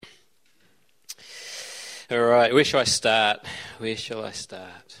All right, where shall I start? Where shall I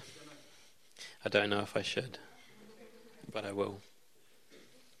start? I don't know if I should, but I will.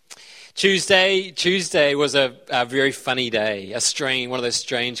 Tuesday was a very funny day, one of those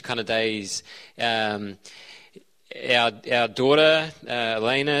strange kind of days. Our daughter,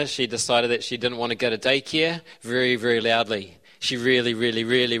 Elena, she decided that she didn't want to go to daycare very, very loudly. She really, really,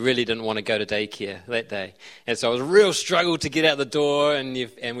 really, really didn't want to go to daycare that day. And so it was a real struggle to get out the door, and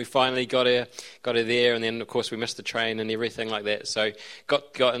we finally got her there, and then, of course, we missed the train and everything like that. So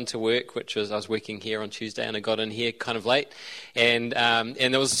got into work, I was working here on Tuesday, and I got in here kind of late. And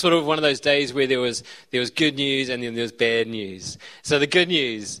there was sort of one of those days where there was good news and then there was bad news. So the good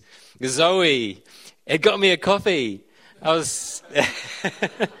news, Zoe had got me a coffee.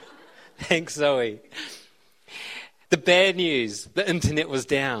 Thanks, Zoe. The bad news, the internet was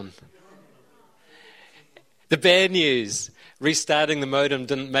down. The bad news, restarting the modem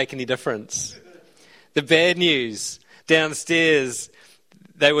didn't make any difference. The bad news, downstairs,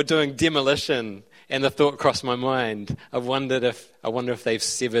 they were doing demolition, and the thought crossed my mind, I wonder if they've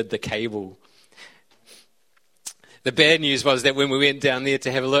severed the cable. The bad news was that when we went down there to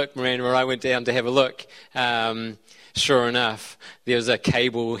have a look, Miranda and I went down to have a look, sure enough, there was a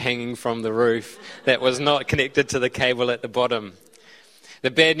cable hanging from the roof that was not connected to the cable at the bottom.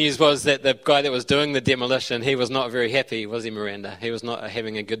 The bad news was that the guy that was doing the demolition, he was not very happy, was he, Miranda? He was not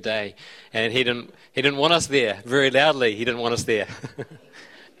having a good day, and he didn't want us there. Very loudly, he didn't want us there.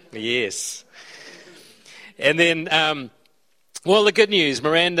 Yes. And then, the good news,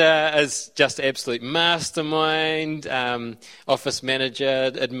 Miranda is just an absolute mastermind, office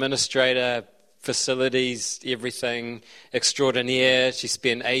manager, administrator, facilities, everything extraordinaire. She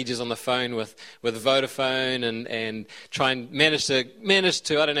spent ages on the phone with Vodafone and managed to,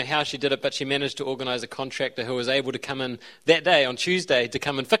 I don't know how she did it, but she managed to organise a contractor who was able to come in that day, on Tuesday, to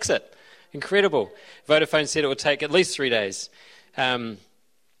come and fix it. Incredible. Vodafone said it would take at least 3 days. And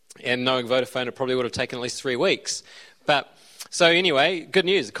knowing Vodafone, it probably would have taken at least 3 weeks. So anyway, good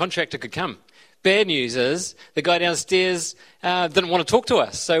news, the contractor could come. Bad news is the guy downstairs didn't want to talk to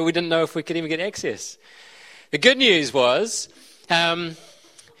us, so we didn't know if we could even get access. The good news was some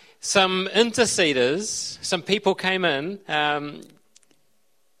interceders, some people came in that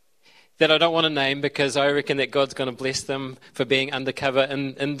I don't want to name because I reckon that God's going to bless them for being undercover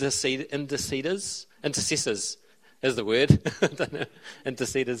interceders. Intercessors is the word. I don't know.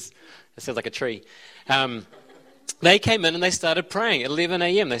 Interceders. It sounds like a tree. They came in and they started praying. At 11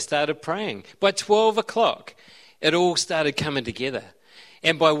 a.m. they started praying. By 12 o'clock, it all started coming together.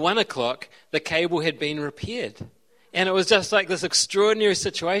 And by 1 o'clock, the cable had been repaired. And it was just like this extraordinary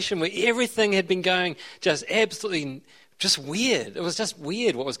situation where everything had been going just absolutely just weird. It was just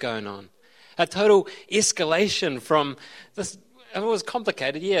weird what was going on. A total escalation from this. It was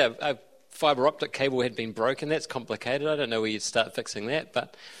complicated, yeah. A fibre optic cable had been broken. That's complicated. I don't know where you'd start fixing that,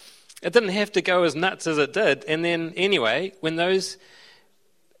 but it didn't have to go as nuts as it did. And then anyway, when those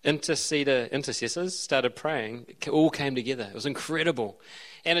intercessors started praying, it all came together. It was incredible.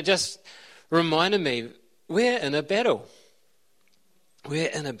 And it just reminded me, we're in a battle. We're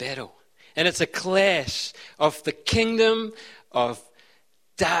in a battle. And it's a clash of the kingdom of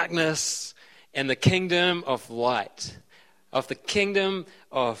darkness and the kingdom of light. Of the kingdom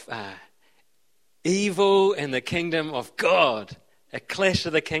of evil and the kingdom of God. A clash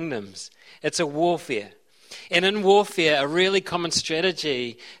of the kingdoms. It's a warfare. And in warfare, a really common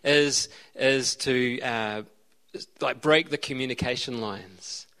strategy is to break the communication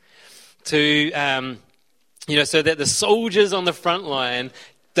lines. So that the soldiers on the front line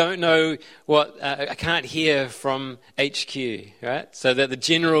don't know I can't hear from HQ, right? So that the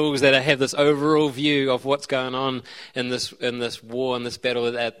generals that have this overall view of what's going on in this war, in this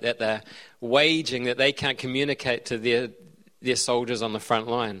battle that they're waging, that they can't communicate to their soldiers on the front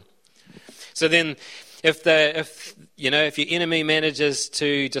line. So then if your enemy manages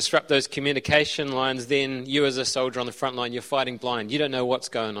to disrupt those communication lines, then you as a soldier on the front line, you're fighting blind. You don't know what's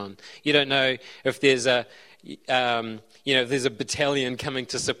going on. You don't know if there's a battalion coming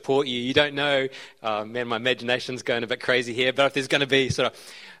to support you. You don't know, my imagination's going a bit crazy here, but if there's going to be sort of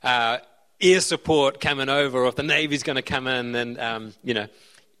air support coming over, or if the Navy's going to come in, and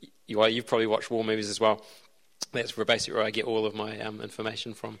you've probably watched war movies as well. That's basically where I get all of my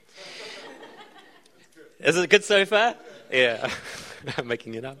information from. Is it good so far? Yeah, I'm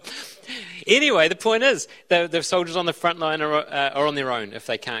making it up. Anyway, the point is, the soldiers on the front line are on their own if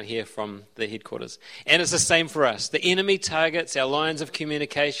they can't hear from the headquarters. And it's the same for us. The enemy targets our lines of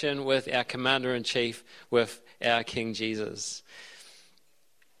communication with our commander-in-chief, with our King Jesus.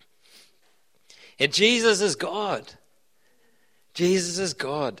 And Jesus is God. Jesus is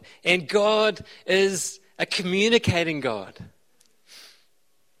God. And God is a communicating God.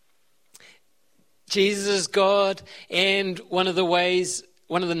 Jesus is God, and one of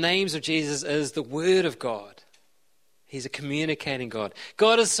the names of Jesus is the Word of God. He's a communicating God.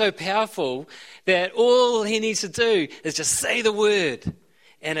 God is so powerful that all he needs to do is just say the word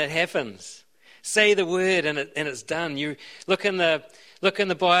and it happens. Say the word and it's done. You look in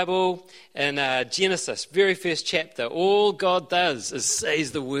the Bible in Genesis, very first chapter. All God does is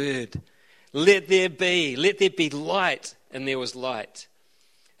says the word. Let there be light, and there was light.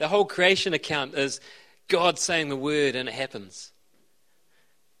 The whole creation account is God saying the word and it happens.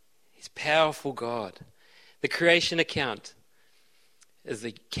 He's powerful God. The creation account is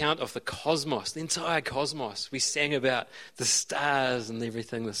the account of the cosmos, the entire cosmos. We sang about the stars and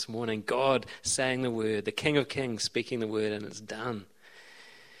everything this morning. God saying the word, the King of Kings speaking the word, and it's done.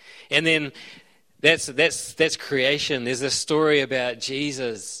 And then that's creation. There's this story about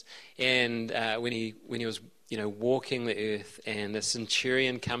Jesus and when he was walking the earth, and the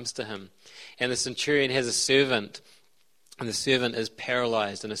centurion comes to him, and the centurion has a servant. And the servant is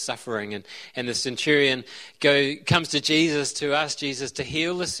paralyzed and is suffering. And the centurion comes to Jesus to ask Jesus to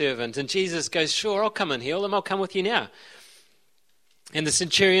heal the servant. And Jesus goes, sure, I'll come and heal him. I'll come with you now. And the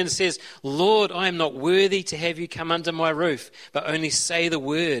centurion says, Lord, I am not worthy to have you come under my roof, but only say the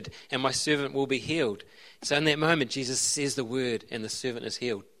word and my servant will be healed. So in that moment, Jesus says the word and the servant is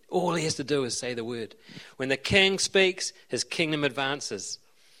healed. All he has to do is say the word. When the king speaks, his kingdom advances.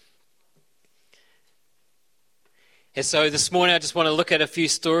 And so this morning I just want to look at a few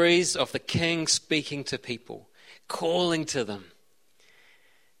stories of the king speaking to people, calling to them,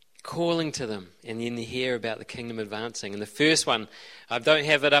 and then you hear about the kingdom advancing. And the first one, I don't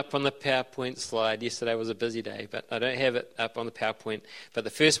have it up on the PowerPoint slide. Yesterday was a busy day, but I don't have it up on the PowerPoint. But the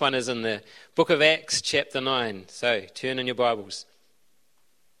first one is in the book of Acts, chapter 9. So turn in your Bibles.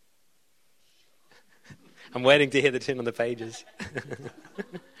 I'm waiting to hear the turn on the pages.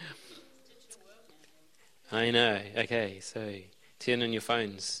 I know. Okay, so turn in your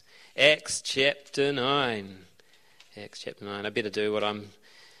phones. Acts chapter 9. Acts chapter 9. I better do what I'm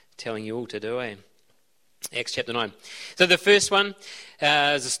telling you all to do, eh? Acts chapter 9. So the first one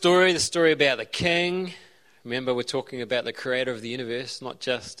is the story about the king. Remember, we're talking about the creator of the universe, not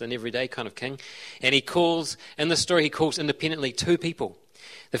just an everyday kind of king. And in the story, he calls independently two people.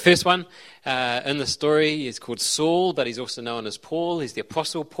 The first one in the story is called Saul, but he's also known as Paul. He's the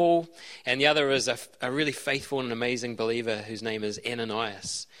Apostle Paul. And the other is a really faithful and amazing believer whose name is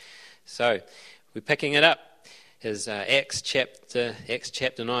Ananias. So we're picking it up. Is Acts chapter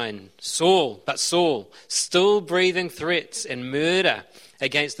 9. Saul, still breathing threats and murder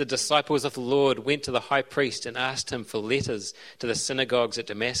against the disciples of the Lord, went to the high priest and asked him for letters to the synagogues at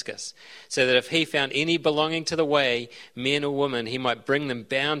Damascus, so that if he found any belonging to the way, men or women, he might bring them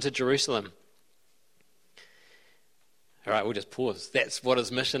bound to Jerusalem. All right, we'll just pause. That's what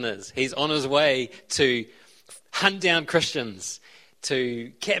his mission is. He's on his way to hunt down Christians,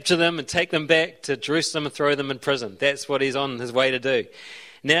 to capture them and take them back to Jerusalem and throw them in prison. That's what he's on his way to do.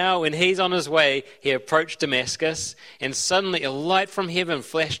 Now, when he's on his way, he approached Damascus, and suddenly a light from heaven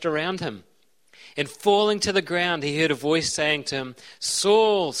flashed around him. And falling to the ground, he heard a voice saying to him,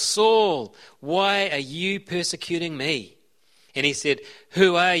 Saul, Saul, why are you persecuting me? And he said,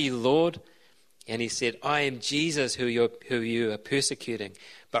 Who are you, Lord? And he said, I am Jesus who you are persecuting.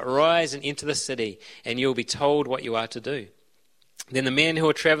 But rise and enter the city, and you'll be told what you are to do. Then the men who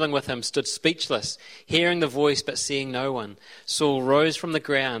were traveling with him stood speechless, hearing the voice but seeing no one. Saul rose from the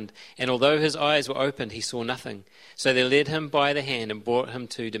ground, and although his eyes were opened, he saw nothing. So they led him by the hand and brought him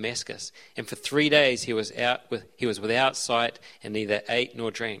to Damascus. And for 3 days he was without sight and neither ate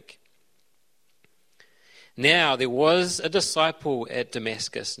nor drank. Now there was a disciple at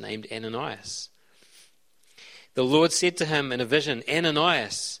Damascus named Ananias. The Lord said to him in a vision,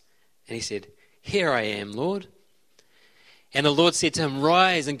 Ananias. And he said, Here I am, Lord. And the Lord said to him,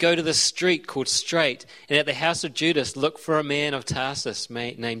 Rise and go to the street called Straight, and at the house of Judas look for a man of Tarsus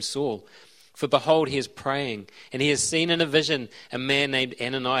named Saul. For behold, he is praying, and he has seen in a vision a man named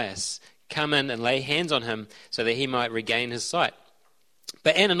Ananias come in and lay hands on him so that he might regain his sight.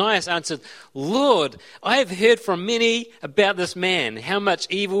 But Ananias answered, Lord, I have heard from many about this man, how much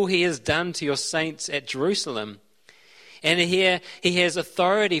evil he has done to your saints at Jerusalem. And here he has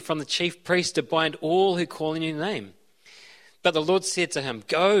authority from the chief priest to bind all who call on your name. But the Lord said to him,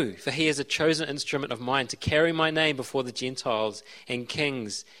 Go, for he is a chosen instrument of mine to carry my name before the Gentiles and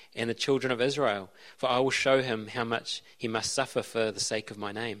kings and the children of Israel. For I will show him how much he must suffer for the sake of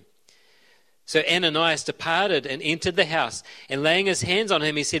my name. So Ananias departed and entered the house, and laying his hands on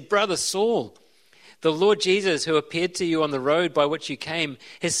him, he said, Brother Saul, The Lord Jesus, who appeared to you on the road by which you came,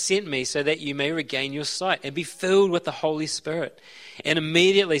 has sent me so that you may regain your sight and be filled with the Holy Spirit." And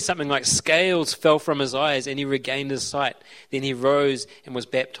immediately something like scales fell from his eyes and he regained his sight. Then he rose and was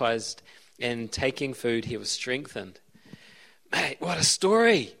baptized, and taking food he was strengthened. Mate, what a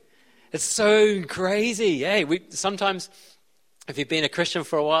story. It's so crazy. Hey, sometimes if you've been a Christian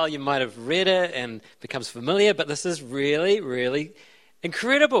for a while, you might have read it and becomes familiar, but this is really, really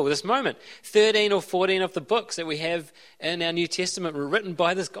incredible, this moment. 13 or 14 of the books that we have in our New Testament were written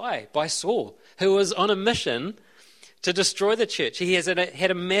by this guy, by Saul, who was on a mission to destroy the church. He has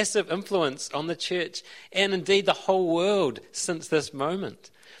had a massive influence on the church and indeed the whole world since this moment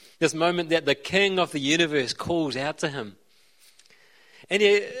that the King of the universe calls out to him. And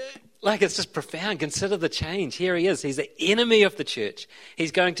it's just profound. Consider the change. Here he is. He's the enemy of the church.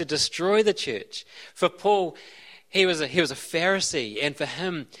 He's going to destroy the church. For Paul, he was a Pharisee, and for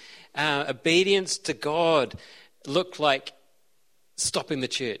him, obedience to God looked like stopping the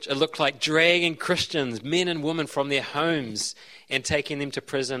church. It looked like dragging Christians, men and women, from their homes and taking them to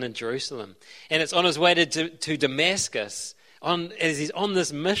prison in Jerusalem. And it's on his way to Damascus, as he's on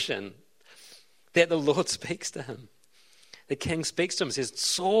this mission, that the Lord speaks to him. The king speaks to him and says,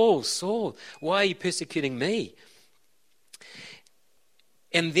 "Saul, Saul, why are you persecuting me?"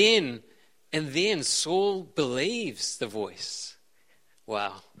 And then Saul believes the voice.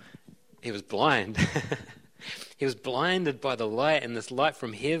 Wow, he was blind. He was blinded by the light and this light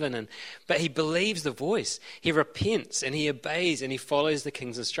from heaven, but he believes the voice. He repents and he obeys and he follows the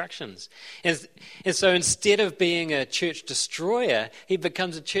king's instructions. And so instead of being a church destroyer, he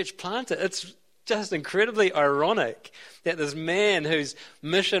becomes a church planter. It's just incredibly ironic that this man whose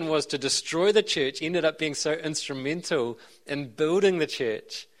mission was to destroy the church ended up being so instrumental in building the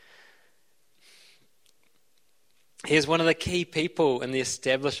church. He is one of the key people in the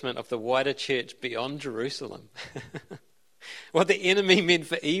establishment of the wider church beyond Jerusalem. What the enemy meant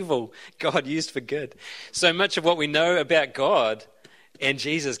for evil, God used for good. So much of what we know about God and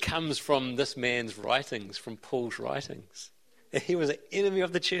Jesus comes from this man's writings, from Paul's writings. He was an enemy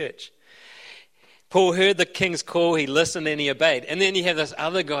of the church. Paul heard the king's call, he listened and he obeyed. And then you have this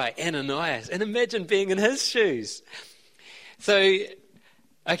other guy, Ananias, and imagine being in his shoes. So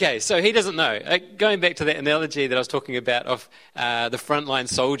he doesn't know. Going back to that analogy that I was talking about of the frontline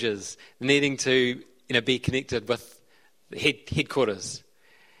soldiers needing to be connected with the headquarters.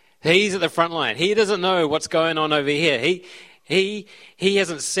 He's at the front line. He doesn't know what's going on over here. He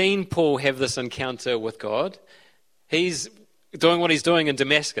hasn't seen Paul have this encounter with God. He's doing what he's doing in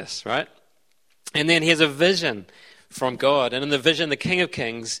Damascus, right? And then he has a vision from God. And in the vision, the King of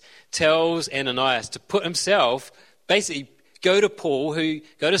Kings tells Ananias to put himself, basically, go to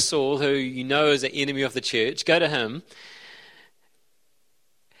Saul, who you know is an enemy of the church. Go to him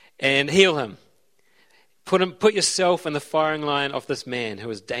and heal him. Put yourself in the firing line of this man who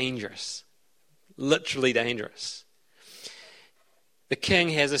is dangerous, literally dangerous. The king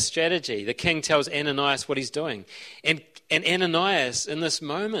has a strategy. The king tells Ananias what he's doing. And Ananias, in this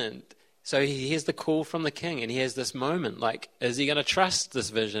moment, so he hears the call from the king, and he has this moment, like, is he going to trust this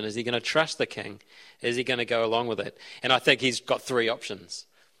vision? Is he going to trust the king? Is he going to go along with it? And I think he's got three options,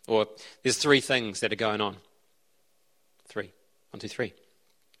 or there's three things that are going on. 3. 1, 2, 3.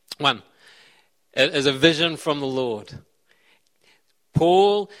 1, it is a vision from the Lord.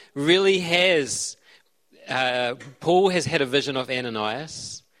 Paul has had a vision of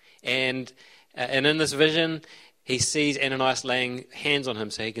Ananias, and in this vision, he sees Ananias laying hands on him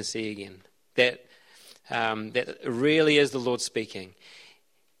so he can see again. That really is the Lord speaking.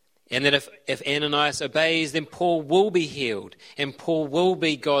 And that if Ananias obeys, then Paul will be healed. And Paul will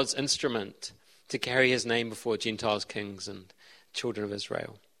be God's instrument to carry his name before Gentiles, kings, and children of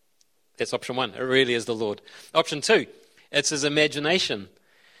Israel. That's option 1. It really is the Lord. Option 2, it's his imagination.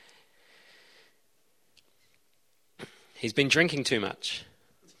 He's been drinking too much.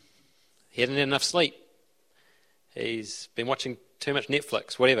 He hadn't had enough sleep. He's been watching too much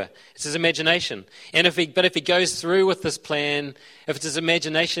Netflix, whatever. It's his imagination. If he goes through with this plan, if it's his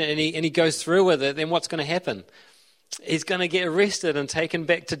imagination and he goes through with it, then what's going to happen? He's going to get arrested and taken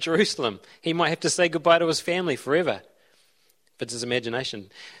back to Jerusalem. He might have to say goodbye to his family forever. If it's his imagination.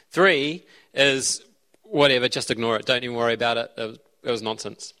 3 is whatever, just ignore it. Don't even worry about it. It was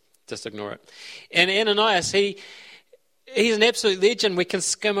nonsense. Just ignore it. And Ananias, He's an absolute legend. We can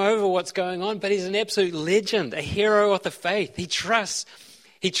skim over what's going on, but he's an absolute legend, a hero of the faith. He trusts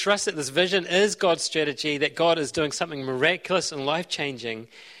that this vision is God's strategy, that God is doing something miraculous and life-changing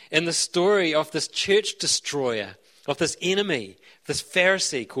in the story of this church destroyer, of this enemy, this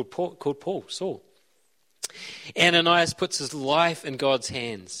Pharisee called Paul, Saul. Ananias puts his life in God's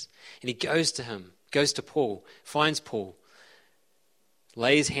hands, and he goes to him goes to Paul, finds Paul,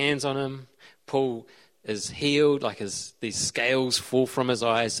 lays hands on him. Paul is healed, like these scales fall from his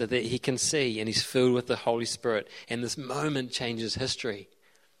eyes so that he can see, and he's filled with the Holy Spirit. And this moment changes history.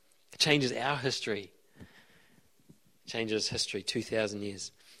 It changes our history. Changes history, 2,000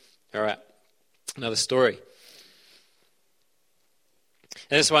 years. All right, another story.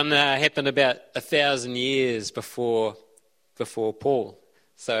 And this one happened about 1,000 years before Paul.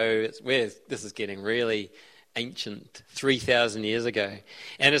 So this is getting really ancient, 3,000 years ago.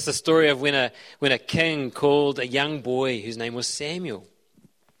 And it's the story of when a king called a young boy whose name was Samuel.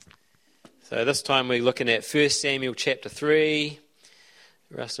 So this time we're looking at 1 Samuel chapter 3.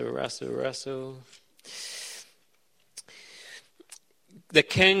 Russell. The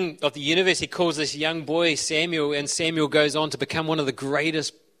king of the universe, he calls this young boy Samuel, and Samuel goes on to become one of the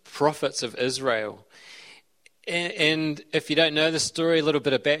greatest prophets of Israel. And if you don't know the story, a little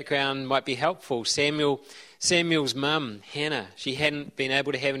bit of background might be helpful. Samuel's mum, Hannah, she hadn't been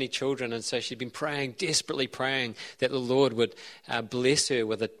able to have any children, and so she'd been desperately praying that the Lord would bless her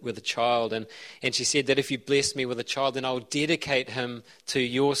with a child. And she said that if you bless me with a child, then I'll dedicate him to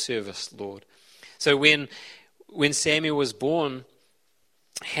your service, Lord. So when Samuel was born,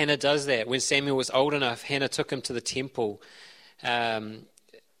 Hannah does that. When Samuel was old enough, Hannah took him to the temple in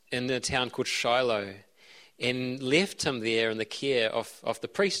a town called Shiloh, and left him there in the care of the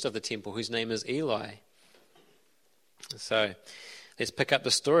priest of the temple, whose name is Eli. So let's pick up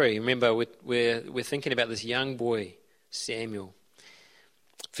the story. Remember, we're thinking about this young boy, Samuel.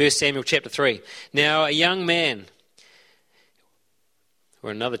 1 Samuel chapter 3. Now a young man,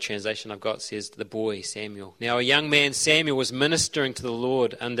 or another translation I've got says the boy, Samuel. Now a young man, Samuel, was ministering to the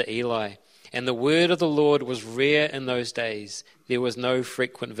Lord under Eli. And the word of the Lord was rare in those days. There was no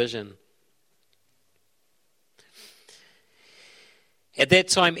frequent vision. At that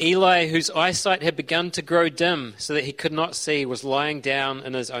time, Eli, whose eyesight had begun to grow dim so that he could not see, was lying down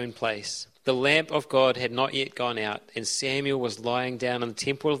in his own place. The lamp of God had not yet gone out, and Samuel was lying down in the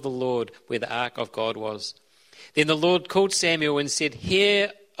temple of the Lord where the ark of God was. Then the Lord called Samuel and said,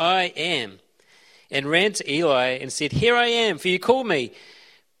 "Here I am," and ran to Eli and said, "Here I am, for you called me."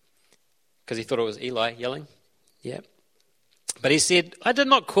 Because he thought it was Eli yelling. Yeah. But he said, "I did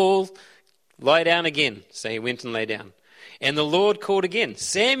not call. Lie down again." So he went and lay down. And the Lord called again,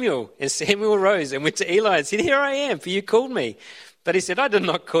 "Samuel." And Samuel rose and went to Eli and said, "Here I am, for you called me." But he said, "I did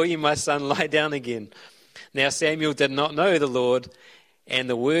not call you, my son. Lie down again." Now Samuel did not know the Lord, and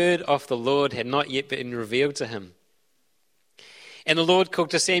the word of the Lord had not yet been revealed to him. And the Lord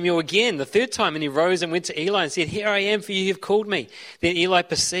called to Samuel again the third time, and he rose and went to Eli and said, "Here I am, for you have called me." Then Eli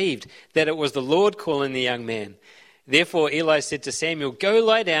perceived that it was the Lord calling the young man. Therefore Eli said to Samuel, "Go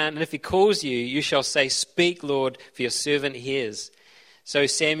lie down, and if he calls you, you shall say, 'Speak, Lord, for your servant hears.'" So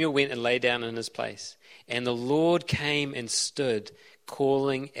Samuel went and lay down in his place. And the Lord came and stood,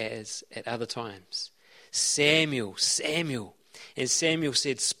 calling as at other times, "Samuel, Samuel." And Samuel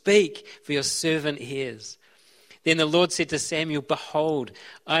said, "Speak, for your servant hears." Then the Lord said to Samuel, "Behold,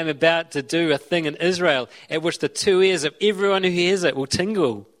 I am about to do a thing in Israel at which the two ears of everyone who hears it will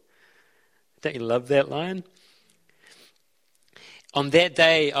tingle." Don't you love that line? "On that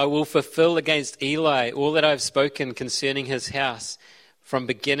day I will fulfill against Eli all that I have spoken concerning his house from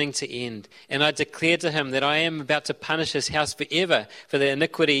beginning to end. And I declare to him that I am about to punish his house forever for the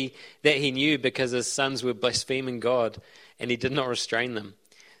iniquity that he knew, because his sons were blaspheming God, and he did not restrain them.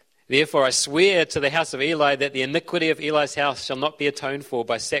 Therefore I swear to the house of Eli that the iniquity of Eli's house shall not be atoned for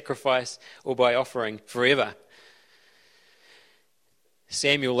by sacrifice or by offering forever."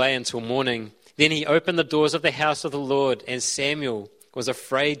 Samuel lay until morning. Then he opened the doors of the house of the Lord, and Samuel was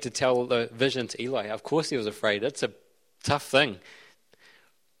afraid to tell the vision to Eli. Of course he was afraid. It's a tough thing.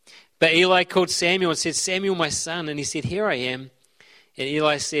 But Eli called Samuel and said, "Samuel, my son." And he said, "Here I am." And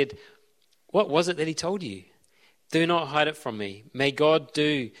Eli said, "What was it that he told you? Do not hide it from me. May God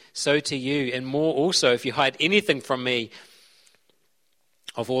do so to you, and more also, if you hide anything from me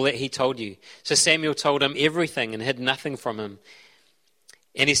of all that he told you." So Samuel told him everything and hid nothing from him.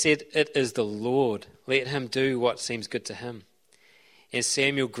 And he said, "It is the Lord. Let him do what seems good to him." And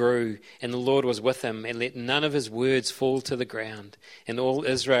Samuel grew, and the Lord was with him, and let none of his words fall to the ground. And all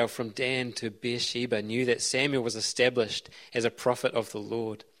Israel from Dan to Beersheba knew that Samuel was established as a prophet of the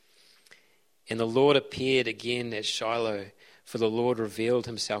Lord. And the Lord appeared again at Shiloh, for the Lord revealed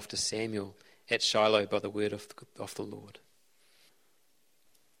himself to Samuel at Shiloh by the word of the Lord.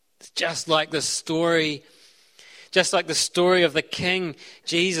 It's just like the story of the king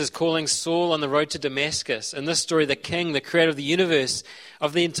Jesus calling Saul on the road to Damascus. In this story, the king, the creator of the universe,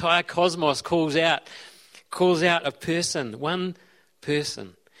 of the entire cosmos, calls out a person, one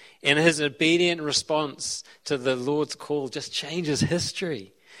person. And his obedient response to the Lord's call just changes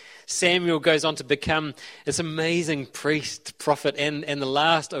history. Samuel goes on to become this amazing priest, prophet, and the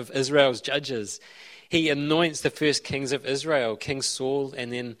last of Israel's judges. He anoints the first kings of Israel, King Saul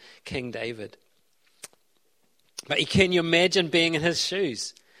and then King David. But can you imagine being in his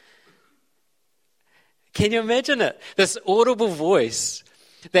shoes? Can you imagine it? This audible voice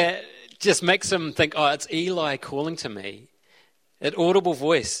that just makes him think, oh, it's Eli calling to me. An audible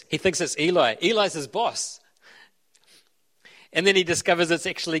voice. He thinks it's Eli. Eli's his boss. And then he discovers it's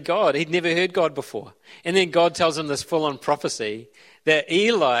actually God. He'd never heard God before. And then God tells him this full-on prophecy that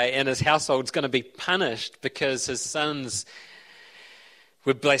Eli and his household's going to be punished because his sons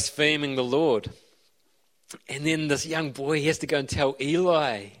were blaspheming the Lord. And then this young boy, he has to go and tell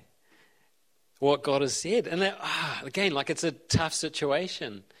Eli what God has said. And again, like it's a tough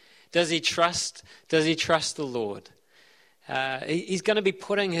situation. Does he trust the Lord? He's going to be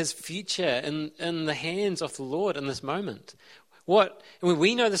putting his future in the hands of the Lord in this moment.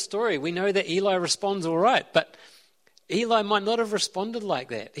 We know the story. We know that Eli responds all right, but Eli might not have responded like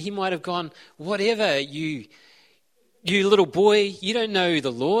that. He might have gone, whatever, you little boy, you don't know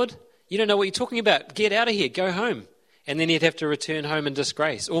the Lord. You don't know what you're talking about. Get out of here. Go home. And then he'd have to return home in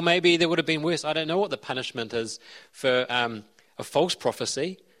disgrace. Or maybe there would have been worse. I don't know what the punishment is for a false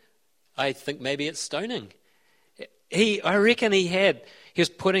prophecy. I think maybe it's stoning. I reckon he was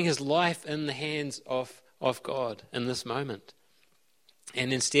putting his life in the hands of God in this moment.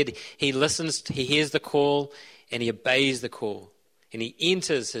 And instead he listens, he hears the call and he obeys the call. And he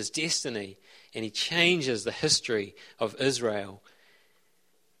enters his destiny and he changes the history of Israel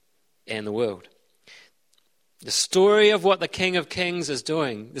and the world. The story of what the King of Kings is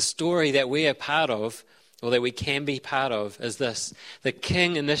doing, the story that we are part of, or that we can be part of, is this. The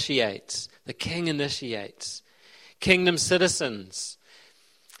King initiates. The King initiates. Kingdom citizens,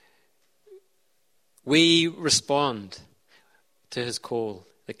 we respond to his call.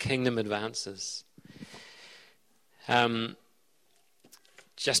 The kingdom advances.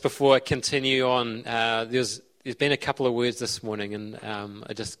 Just before I continue on, there's been a couple of words this morning, and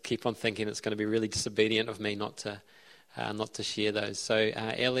I just keep on thinking it's going to be really disobedient of me not to share those. So,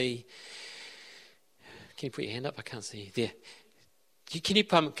 Ellie, can you put your hand up? I can't see you there. Can you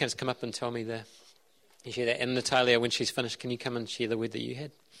come up and tell me you share that? And Natalia, when she's finished, can you come and share the word that you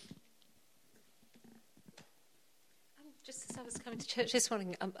had? Just as I was coming to church this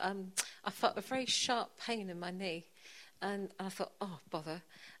morning, I felt a very sharp pain in my knee. And I thought, oh, bother,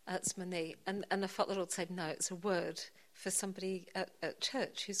 it's my knee. And I felt the Lord say, no, it's a word for somebody at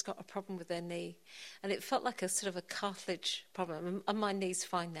church who's got a problem with their knee. And it felt like a sort of a cartilage problem. And my knee's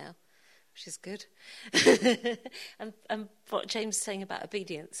fine now, which is good. and what James is saying about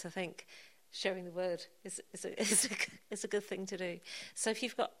obedience, I think sharing the word is a good thing to do. So if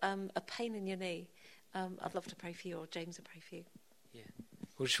you've got a pain in your knee, I'd love to pray for you, or James will pray for you. Yeah.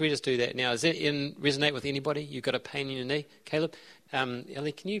 Well, should we just do that now? Does that resonate with anybody? You've got a pain in your knee? Caleb?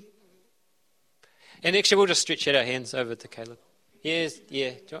 Ellie, can you... And actually, we'll just stretch out our hands over to Caleb. Yes,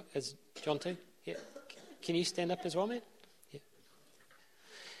 yeah. Is John too? Yeah. Can you stand up as well, man? Yeah.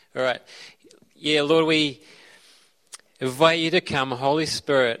 All right. Yeah, Lord, we invite you to come, Holy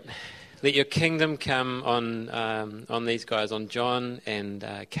Spirit. Let your kingdom come on these guys, on John and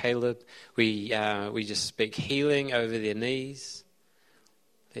Caleb. We just speak healing over their knees.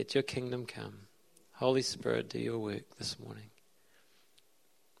 Let your kingdom come. Holy Spirit, do your work this morning.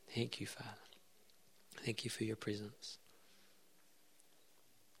 Thank you, Father. Thank you for your presence.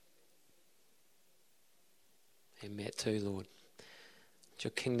 And Matt too, Lord. Let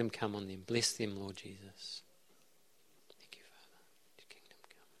your kingdom come on them. Bless them, Lord Jesus. Thank you, Father. Let your kingdom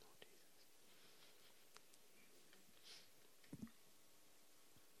come, Lord Jesus.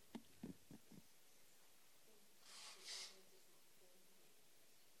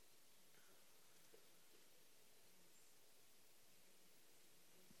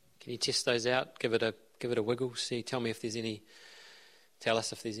 Can you test those out? Give it a wiggle. See, tell me if there's any. Tell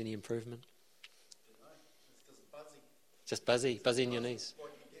us if there's any improvement. Just buzzy in your knees.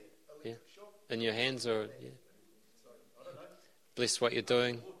 Yeah, in your hands, or yeah. Bless what you're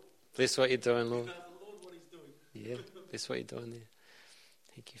doing. Bless what you're doing, Lord. Yeah, bless what you're doing there.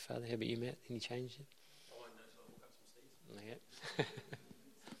 Thank you, Father. How about you, Matt? Any change yet? Yeah.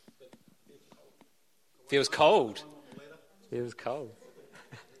 Feels cold. Feels cold.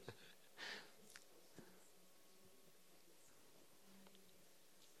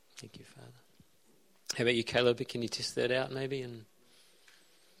 Thank you, Father. How about you, Caleb? Can you test that out maybe? And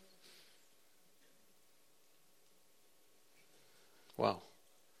wow.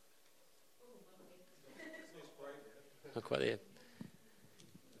 Not quite there.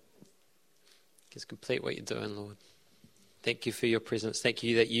 Just complete what you're doing, Lord. Thank you for your presence. Thank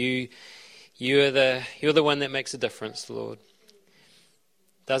you that you're the one that makes a difference, Lord.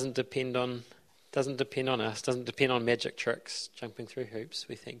 Doesn't depend on us. Doesn't depend on magic tricks, jumping through hoops.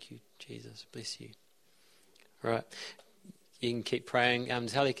 We thank you, Jesus. Bless you. All right. You can keep praying.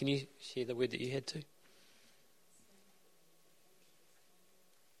 Tali, can you share the word that you had too?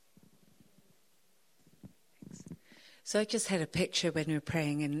 So I just had a picture when we were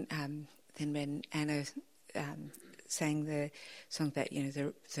praying, and then when Anna sang the song about,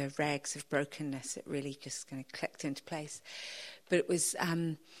 the rags of brokenness, it really just kind of clicked into place. But it was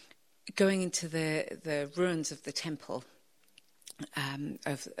going into the ruins of the temple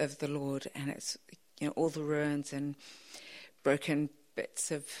of the Lord, and it's all the ruins and broken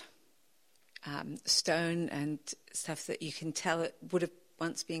bits of stone and stuff that you can tell it would have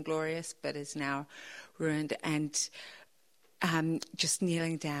once been glorious, but is now ruined, and just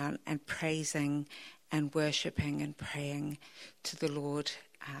kneeling down and praising and worshipping and praying to the Lord,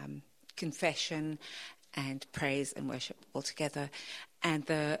 confession and praise and worship all together, and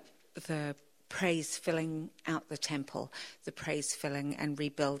the praise filling out the temple, the praise filling and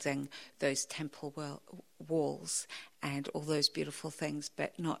rebuilding those temple walls and all those beautiful things,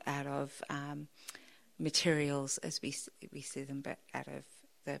 but not out of materials as we see them, but out of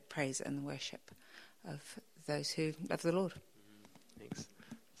the praise and the worship of those who love the Lord. Thanks.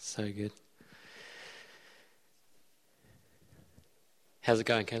 So good. How's it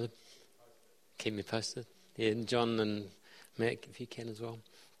going, Caleb? Keep me posted. Yeah, and John and Mac, if you can as well.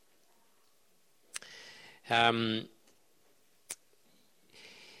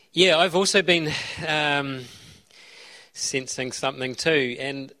 I've also been sensing something too,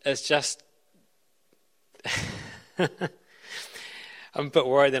 and it's just I'm a bit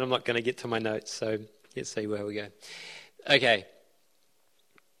worried that I'm not going to get to my notes, so let's see where we go. Okay.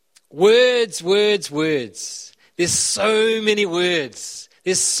 Words. There's so many words.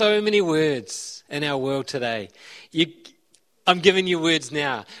 There's so many words in our world today. I'm giving you words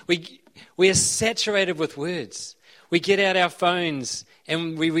now. We are saturated with words. We get out our phones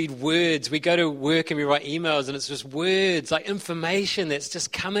and we read words. We go to work and we write emails, and it's just words, like information that's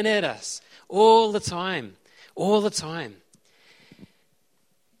just coming at us all the time.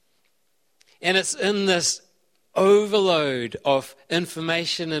 And it's in this overload of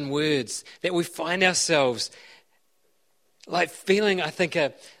information and words that we find ourselves like feeling, I think,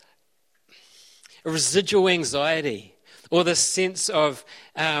 a residual anxiety, or the sense of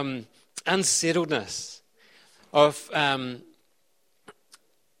unsettledness, of on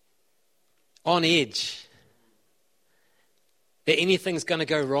edge, that anything's going to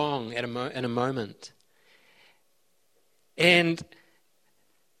go wrong in a moment. And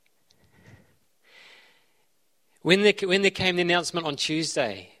when there came the announcement on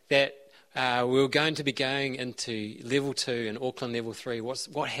Tuesday that we were going to be going into level 2 and Auckland level 3,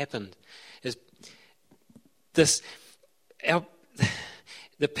 what happened is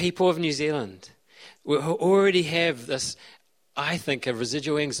the people of New Zealand already have this, I think, a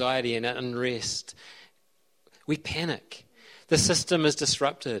residual anxiety and unrest. We panic. The system is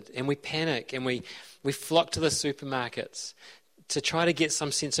disrupted, and we panic, and we flock to the supermarkets to try to get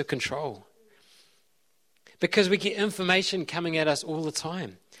some sense of control. Because we get information coming at us all the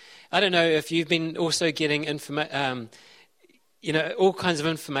time. I don't know if you've been also getting all kinds of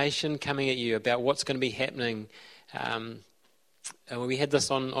information coming at you about what's going to be happening. We had this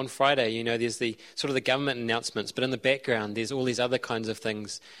on Friday. There's the sort of the government announcements, but in the background, there's all these other kinds of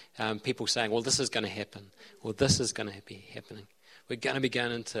things. People saying, "Well, this is going to happen," or "This is going to be happening." We're going to be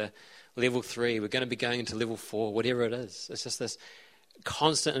going into level 3. We're going to be going into level 4. Whatever it is, it's just this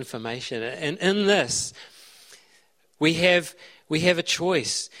constant information. And in this, we have a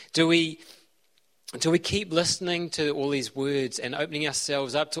choice. Do we keep listening to all these words and opening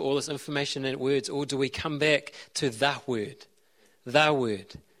ourselves up to all this information and words, or do we come back to the word? The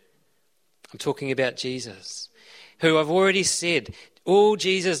word. I'm talking about Jesus, who I've already said, all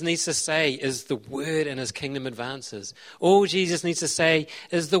Jesus needs to say is the word and his kingdom advances. All Jesus needs to say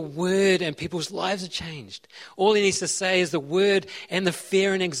is the word and people's lives are changed. All he needs to say is the word, and the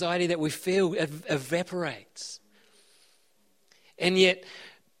fear and anxiety that we feel evaporates. And yet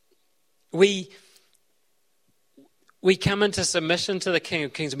we come into submission to the King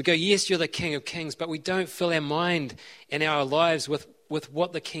of Kings, and we go, "Yes, you're the King of Kings," but we don't fill our mind and our lives with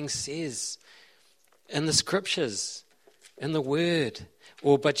what the King says in the scriptures, in the word,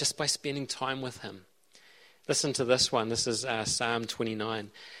 or just by spending time with him. Listen to this one. This is Psalm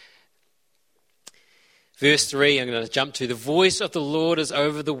 29. Verse 3, I'm going to jump to. The voice of the Lord is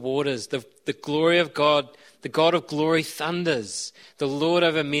over the waters. The glory of God, the God of glory thunders. The Lord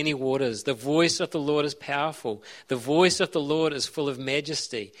over many waters. The voice of the Lord is powerful. The voice of the Lord is full of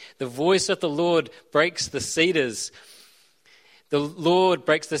majesty. The voice of the Lord breaks the cedars. The Lord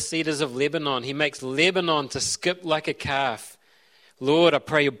breaks the cedars of Lebanon. He makes Lebanon to skip like a calf. Lord, I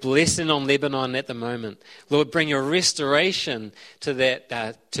pray your blessing on Lebanon at the moment. Lord, bring your restoration to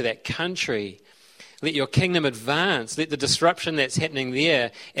that country. Let your kingdom advance. Let the disruption that's happening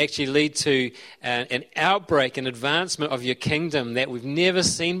there actually lead to an outbreak, an advancement of your kingdom that we've never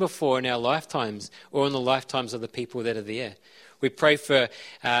seen before in our lifetimes or in the lifetimes of the people that are there. We pray for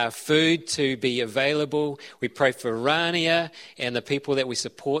food to be available. We pray for Rania and the people that we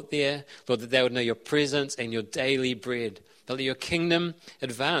support there. Lord, that they would know your presence and your daily bread. But let your kingdom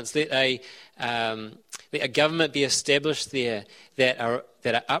advance. Let a government be established there that are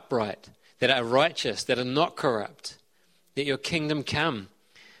upright, that are righteous, that are not corrupt. Let your kingdom come.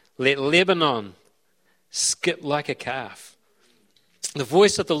 Let Lebanon skip like a calf. The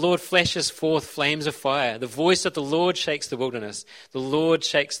voice of the Lord flashes forth flames of fire. The voice of the Lord shakes the wilderness. The Lord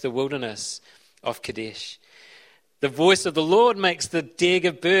shakes the wilderness of Kadesh. The voice of the Lord makes the deer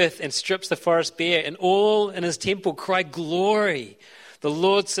give birth and strips the forest bare, and all in his temple cry glory. The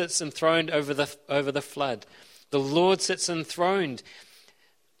Lord sits enthroned over the flood. The Lord sits enthroned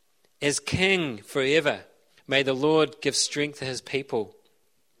as king forever. May the Lord give strength to his people.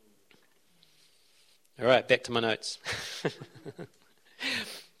 All right, back to my notes.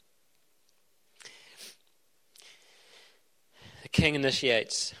 The king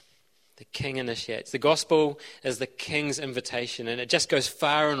initiates. The king initiates. The gospel is the king's invitation, and it just goes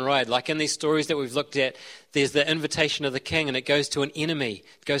far and wide. Like in these stories that we've looked at, there's the invitation of the king, and it goes to an enemy.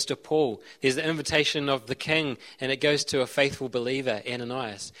 It goes to Paul. There's the invitation of the king, and it goes to a faithful believer,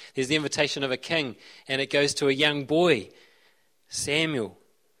 Ananias. There's the invitation of a king, and it goes to a young boy, Samuel.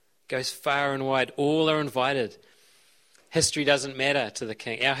 It goes far and wide. All are invited. History doesn't matter to the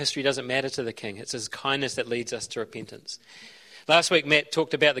king. Our history doesn't matter to the king. It's his kindness that leads us to repentance. Last week, Matt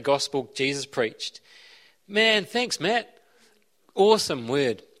talked about the gospel Jesus preached. Man, thanks, Matt. Awesome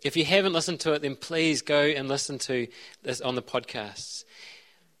word. If you haven't listened to it, then please go and listen to this on the podcasts.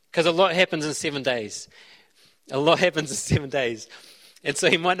 Because a lot happens in 7 days. A lot happens in 7 days. And so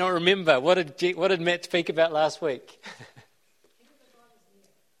you might not remember. What did Matt speak about last week?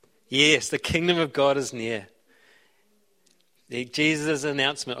 Yes, the kingdom of God is near. Jesus'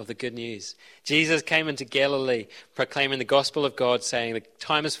 announcement of the good news. Jesus came into Galilee proclaiming the gospel of God, saying the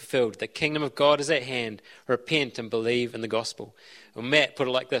time is fulfilled, the kingdom of God is at hand, repent and believe in the gospel. Well, Matt put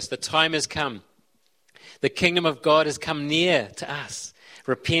it like this: the time has come. The kingdom of God has come near to us.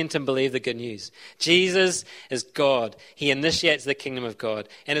 Repent and believe the good news. Jesus is God. He initiates the kingdom of God,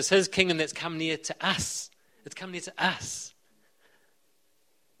 and it's his kingdom that's come near to us. It's come near to us.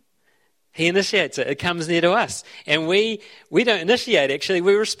 He initiates it. It comes near to us. And we don't initiate, actually.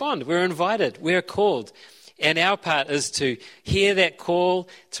 We respond. We're invited. We're called. And our part is to hear that call,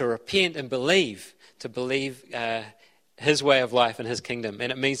 to repent and believe, his way of life and his kingdom.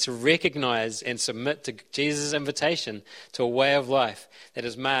 And it means to recognize and submit to Jesus' invitation to a way of life that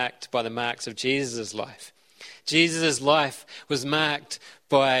is marked by the marks of Jesus' life. Jesus' life was marked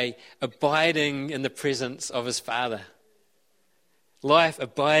by abiding in the presence of his Father. Life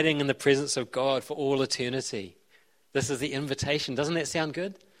abiding in the presence of God for all eternity. This is the invitation. Doesn't that sound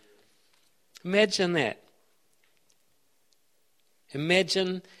good? Imagine that.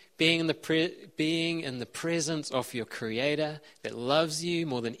 Imagine being in the presence of your Creator that loves you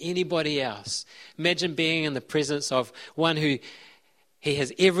more than anybody else. Imagine being in the presence of one who he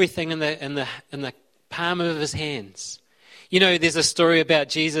has everything in the palm of his hands. You know, there's a story about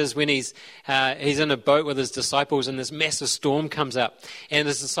Jesus when he's in a boat with his disciples and this massive storm comes up and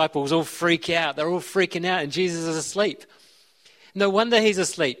his disciples all freak out. They're all freaking out and Jesus is asleep. No wonder he's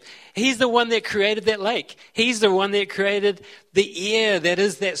asleep. He's the one that created that lake. He's the one that created the air that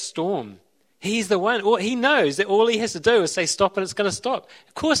is that storm. He's the one. He knows that all he has to do is say stop and it's going to stop.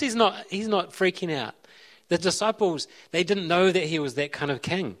 Of course he's not freaking out. The disciples, they didn't know that he was that kind of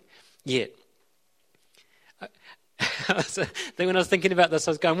king yet. When I was thinking about this,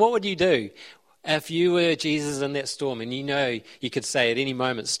 I was going, what would you do if you were Jesus in that storm and you know you could say at any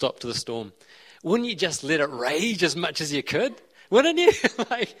moment, stop to the storm? Wouldn't you just let it rage as much as you could? Wouldn't you?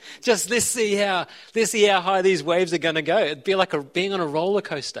 Let's see how high these waves are going to go. It'd be like being on a roller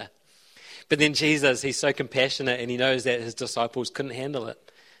coaster. But then Jesus, he's so compassionate and he knows that his disciples couldn't handle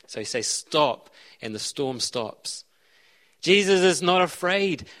it. So he says, stop, and the storm stops. Jesus is not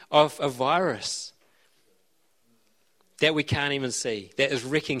afraid of a virus. that we can't even see, that is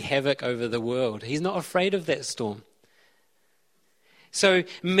wreaking havoc over the world. He's not afraid of that storm. So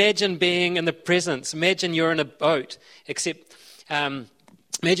imagine being in the presence. Imagine you're in a boat, imagine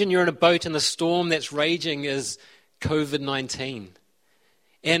you're in a boat and the storm that's raging is COVID-19.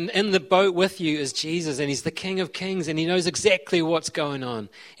 And in the boat with you is Jesus, and he's the King of Kings, and he knows exactly what's going on.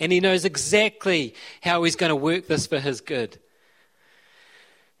 And he knows exactly how he's going to work this for his good.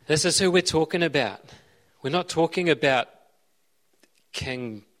 This is who we're talking about. We're not talking about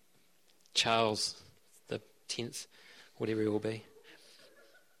King Charles the 10th, whatever he will be.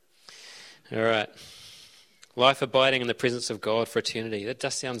 All right. Life abiding in the presence of God for eternity. That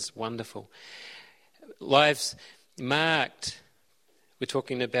just sounds wonderful. Lives marked. We're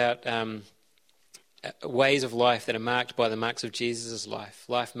talking about ways of life that are marked by the marks of Jesus' life.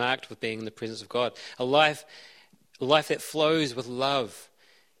 Life marked with being in the presence of God. A life that flows with love,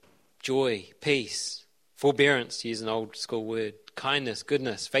 joy, peace, forbearance, to use an old school word, kindness,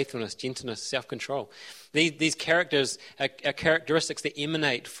 goodness, faithfulness, gentleness, self-control. These characters are characteristics that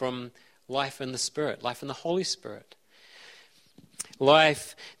emanate from life in the Spirit, life in the Holy Spirit.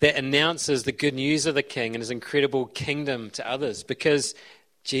 Life that announces the good news of the King and his incredible kingdom to others, because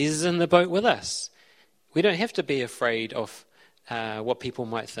Jesus is in the boat with us. We don't have to be afraid of what people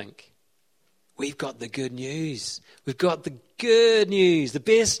might think. We've got the good news. We've got the good news, the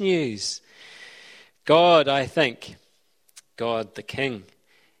best news. God, I think, God the King,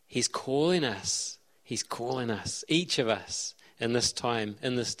 he's calling us. He's calling us, each of us, in this time,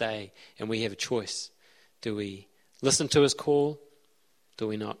 in this day, and we have a choice. Do we listen to his call? Do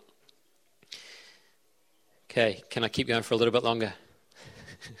we not? Okay, can I keep going for a little bit longer?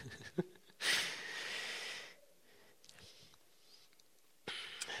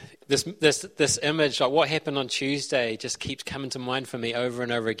 This image, like what happened on Tuesday, just keeps coming to mind for me over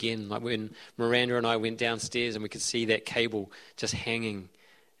and over again. Like when Miranda and I went downstairs and we could see that cable just hanging.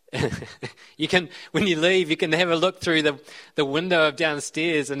 When you leave, you can have a look through the window of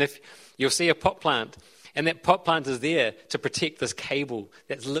downstairs, and if you'll see a pot plant, and that pot plant is there to protect this cable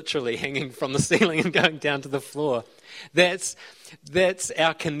that's literally hanging from the ceiling and going down to the floor. That's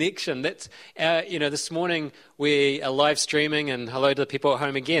our connection. That's our, this morning we are live streaming, and hello to the people at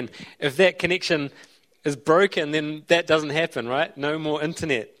home again. If that connection is broken, then that doesn't happen, right? No more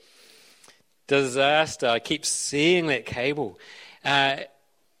internet. Disaster. I keep seeing that cable.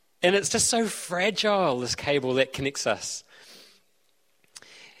 And it's just so fragile, this cable that connects us.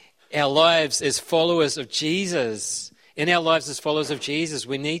 Our lives as followers of Jesus, we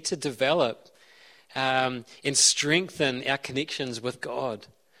need to develop and strengthen our connections with God,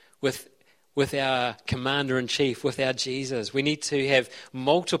 with our Commander-in-Chief, with our Jesus. We need to have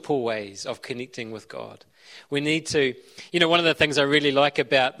multiple ways of connecting with God. We need to, one of the things I really like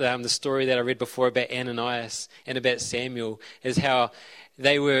about the story that I read before about Ananias and about Samuel is how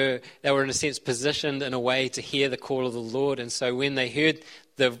they were in a sense positioned in a way to hear the call of the Lord, and so when they heard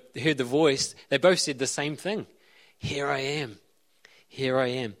the voice, they both said the same thing. Here I am. Here I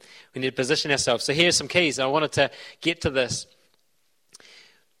am. We need to position ourselves. So here's some keys. I wanted to get to this.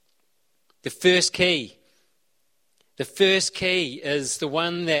 The first key is the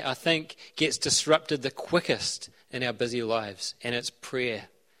one that I think gets disrupted the quickest in our busy lives, and it's prayer.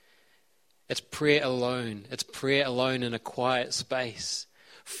 It's prayer alone. It's prayer alone in a quiet space.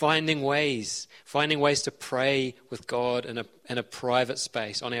 Finding ways to pray with God in a private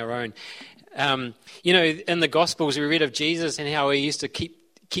space on our own. In the Gospels we read of Jesus and how he used to keep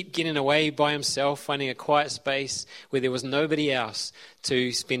getting away by himself, finding a quiet space where there was nobody else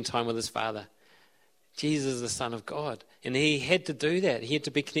to spend time with his Father. Jesus is the Son of God, and he had to do that. He had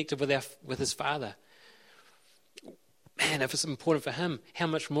to be connected with his Father. Man, if it's important for him, how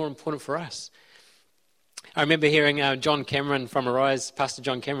much more important for us? I remember hearing Pastor John Cameron from Arise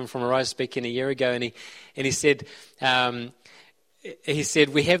speaking a year ago, and he said,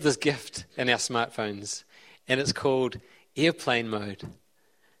 we have this gift in our smartphones, and it's called airplane mode.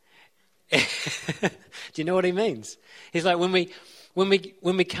 Do you know what he means? He's like, when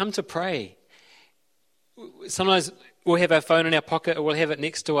we come to pray, sometimes we'll have our phone in our pocket or we'll have it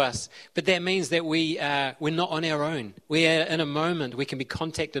next to us, but that means that we're not on our own. We are in a moment. We can be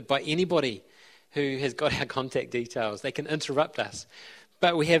contacted by anybody who has got our contact details. They can interrupt us.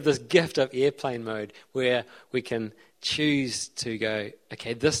 But we have this gift of airplane mode where we can choose to go,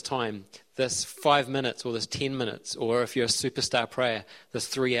 okay, this time, this 5 minutes or this 10 minutes, or if you're a superstar prayer, this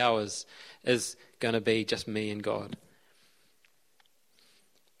 3 hours is going to be just me and God.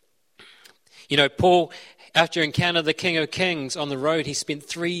 Paul, after encountering the King of Kings on the road, he spent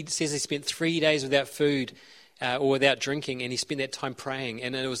 3 days without food or without drinking, and he spent that time praying.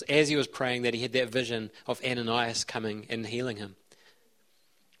 And it was as he was praying that he had that vision of Ananias coming and healing him.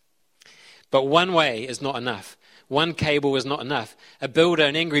 But one way is not enough. One cable is not enough.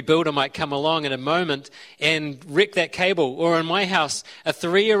 An angry builder might come along in a moment and wreck that cable. Or in my house, a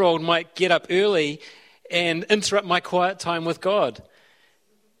 3-year-old might get up early and interrupt my quiet time with God.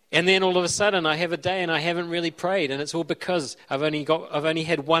 And then all of a sudden I have a day and I haven't really prayed. And it's all because I've only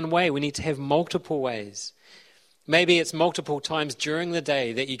had one way. We need to have multiple ways. Maybe it's multiple times during the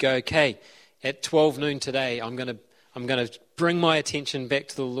day that you go, okay, at 12 noon today, I'm going to bring my attention back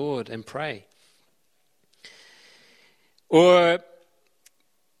to the Lord and pray. Or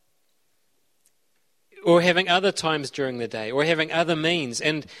having other times during the day, or having other means.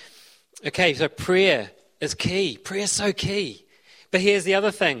 And okay, so prayer is key. Prayer is so key. But here's the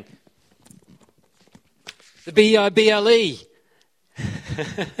other thing. The BIBLE.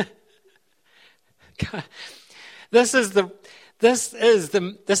 This is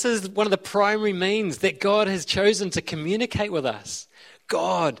one of the primary means that God has chosen to communicate with us.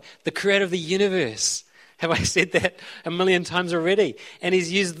 God, the creator of the universe. Have I said that a million times already? And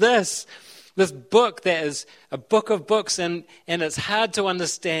he's used this book that is a book of books, and it's hard to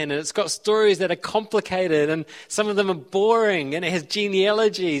understand, and it's got stories that are complicated, and some of them are boring, and it has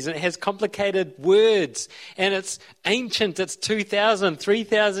genealogies, and it has complicated words, and it's ancient, it's 2,000,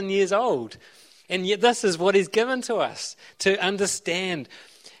 3,000 years old. And yet this is what he's given to us to understand,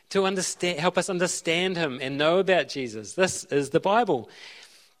 help us understand him and know about Jesus. This is the Bible.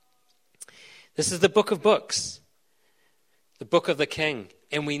 This is the book of books, the book of the King.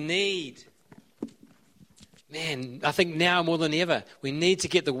 And we need, I think now more than ever, we need to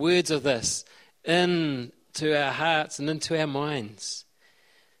get the words of this into our hearts and into our minds.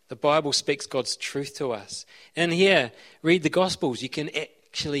 The Bible speaks God's truth to us. And here, read the Gospels. You can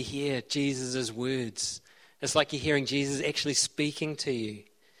actually hear Jesus' words. It's like you're hearing Jesus actually speaking to you.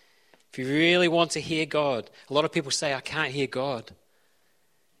 If you really want to hear God, a lot of people say, I can't hear God.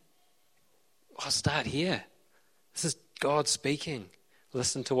 I'll start here. This is God speaking.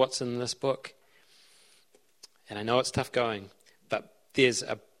 Listen to what's in this book. And I know it's tough going, but there's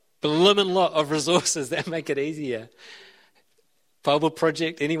a blooming lot of resources that make it easier. Bible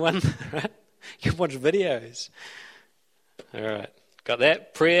Project, anyone? Right? You can watch videos. All right. Got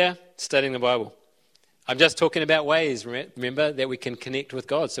that? Prayer, studying the Bible. I'm just talking about ways, remember, that we can connect with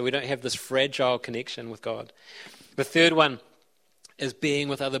God so we don't have this fragile connection with God. The third one is being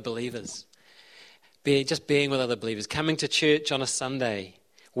with other believers. Just being with other believers. Coming to church on a Sunday.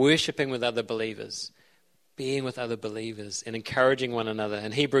 Worshipping with other believers. Being with other believers and encouraging one another.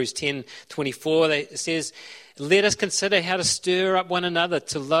 In Hebrews 10:24, it says, let us consider how to stir up one another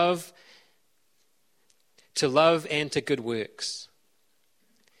to love and to good works.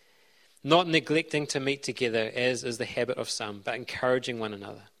 Not neglecting to meet together, as is the habit of some, but encouraging one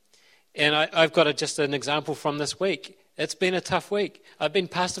another. And I've got just an example from this week. It's been a tough week. I've been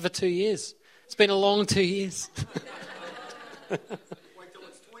pastor for 2 years. It's been a long 2 years. Wait till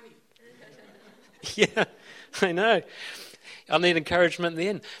it's 20. Yeah, I know. I'll need encouragement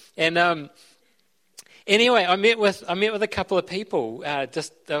then. And anyway, I met with a couple of people. There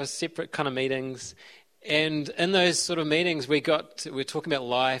were separate kind of meetings. And in those sort of meetings, we were talking about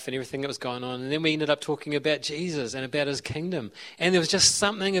life and everything that was going on, and then we ended up talking about Jesus and about his kingdom. And there was just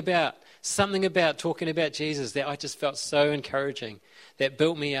something about talking about Jesus that I just felt so encouraging, that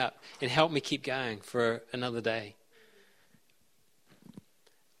built me up and helped me keep going for another day.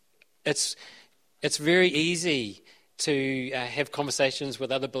 It's very easy to have conversations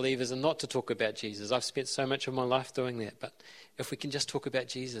with other believers and not to talk about Jesus. I've spent so much of my life doing that, but if we can just talk about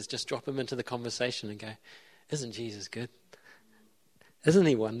Jesus, just drop him into the conversation and go, isn't Jesus good? Isn't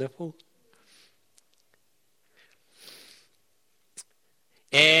he wonderful?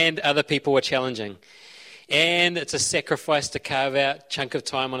 And other people are challenging. And it's a sacrifice to carve out a chunk of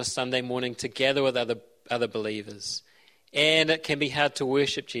time on a Sunday morning to gather with other believers. And it can be hard to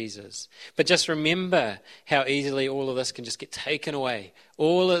worship Jesus. But just remember how easily all of this can just get taken away.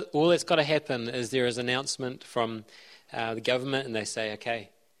 All that's got to happen is there is an announcement from the government, and they say, okay,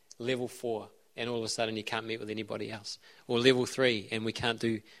 level 4, and all of a sudden you can't meet with anybody else. Or level 3, and we can't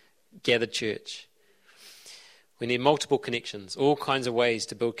do gathered church. We need multiple connections, all kinds of ways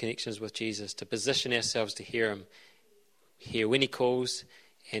to build connections with Jesus, to position ourselves to hear him, hear when he calls,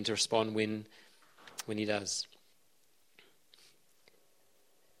 and to respond when he does.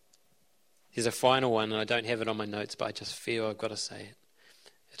 There's a final one, and I don't have it on my notes, but I just feel I've got to say it.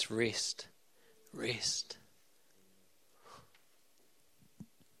 It's rest. Rest.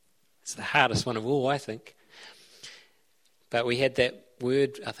 It's the hardest one of all, I think. But we had that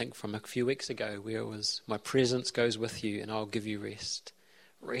word, I think, from a few weeks ago, where it was, my presence goes with you and I'll give you rest.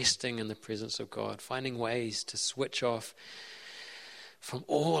 Resting in the presence of God, finding ways to switch off from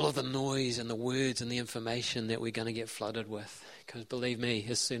all of the noise and the words and the information that we're going to get flooded with. Because believe me,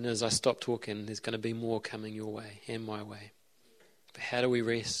 as soon as I stop talking, there's going to be more coming your way and my way. But how do we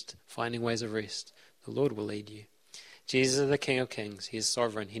rest? Finding ways of rest. The Lord will lead you. Jesus is the King of Kings. He is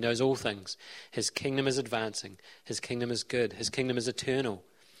sovereign. He knows all things. His kingdom is advancing. His kingdom is good. His kingdom is eternal.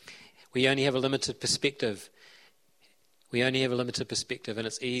 We only have a limited perspective. We only have a limited perspective, and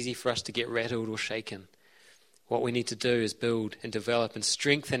it's easy for us to get rattled or shaken. What we need to do is build and develop and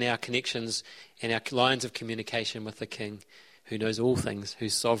strengthen our connections and our lines of communication with the King who knows all things,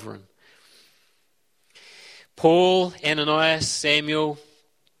 who's sovereign. Paul, Ananias, Samuel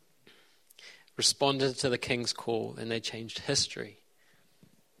responded to the King's call, and they changed history.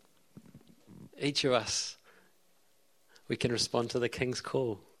 Each of us, we can respond to the King's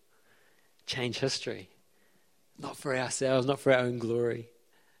call. Change history. Not for ourselves, not for our own glory,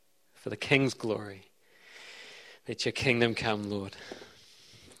 for the King's glory. Let your kingdom come, Lord.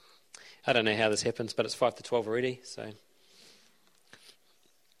 I don't know how this happens, but it's 5 to 12 already, so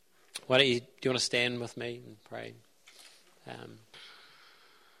do you want to stand with me and pray?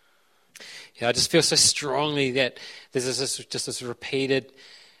 I just feel so strongly that there's this repeated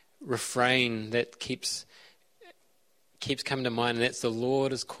refrain that keeps coming to mind, and that's the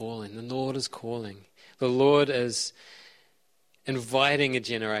Lord is calling. The Lord is calling. The Lord is inviting a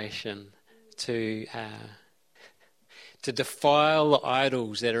generation to defile the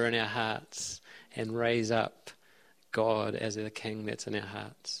idols that are in our hearts and raise up God as the King that's in our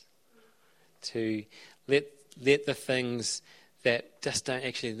hearts. To let the things that just don't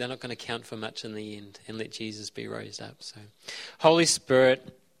actually, they're not going to count for much in the end, and let Jesus be raised up. So, Holy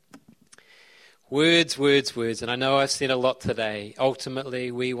Spirit, words, and I know I've said a lot today.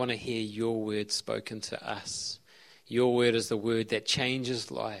 Ultimately, we want to hear your word spoken to us. Your word is the word that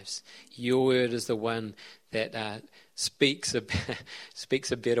changes lives. Your word is the one that speaks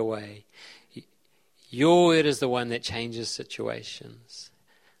a better way. Your word is the one that changes situations.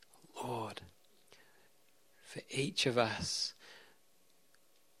 Lord, for each of us,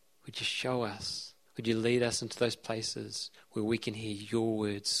 would you show us, would you lead us into those places where we can hear your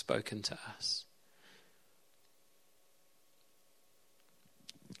words spoken to us?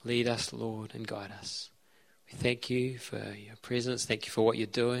 Lead us, Lord, and guide us. We thank you for your presence. Thank you for what you're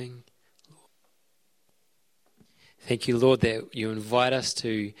doing. Thank you, Lord, that you invite us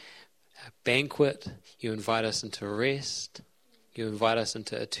to a banquet. You invite us into rest. You invite us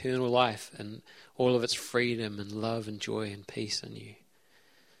into eternal life and all of its freedom and love and joy and peace in you.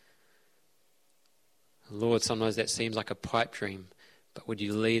 Lord, sometimes that seems like a pipe dream, but would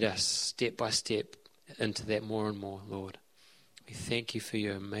you lead us step by step into that more and more, Lord? We thank you for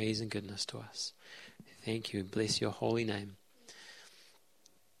your amazing goodness to us. Thank you and bless your holy name.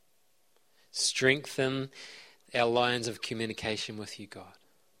 Strengthen our lines of communication with you, God.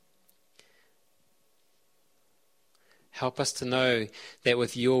 Help us to know that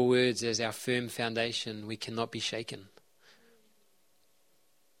with your words as our firm foundation, we cannot be shaken.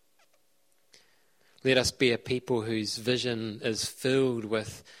 Let us be a people whose vision is filled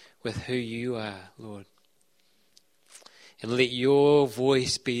with who you are, Lord. And let your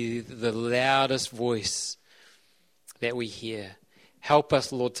voice be the loudest voice that we hear. Help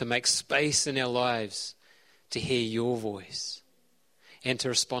us, Lord, to make space in our lives to hear your voice and to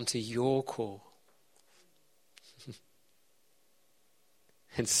respond to your call.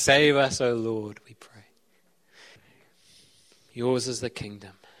 And save us, O Lord, we pray. Yours is the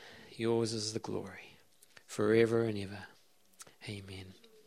kingdom. Yours is the glory. Forever and ever. Amen.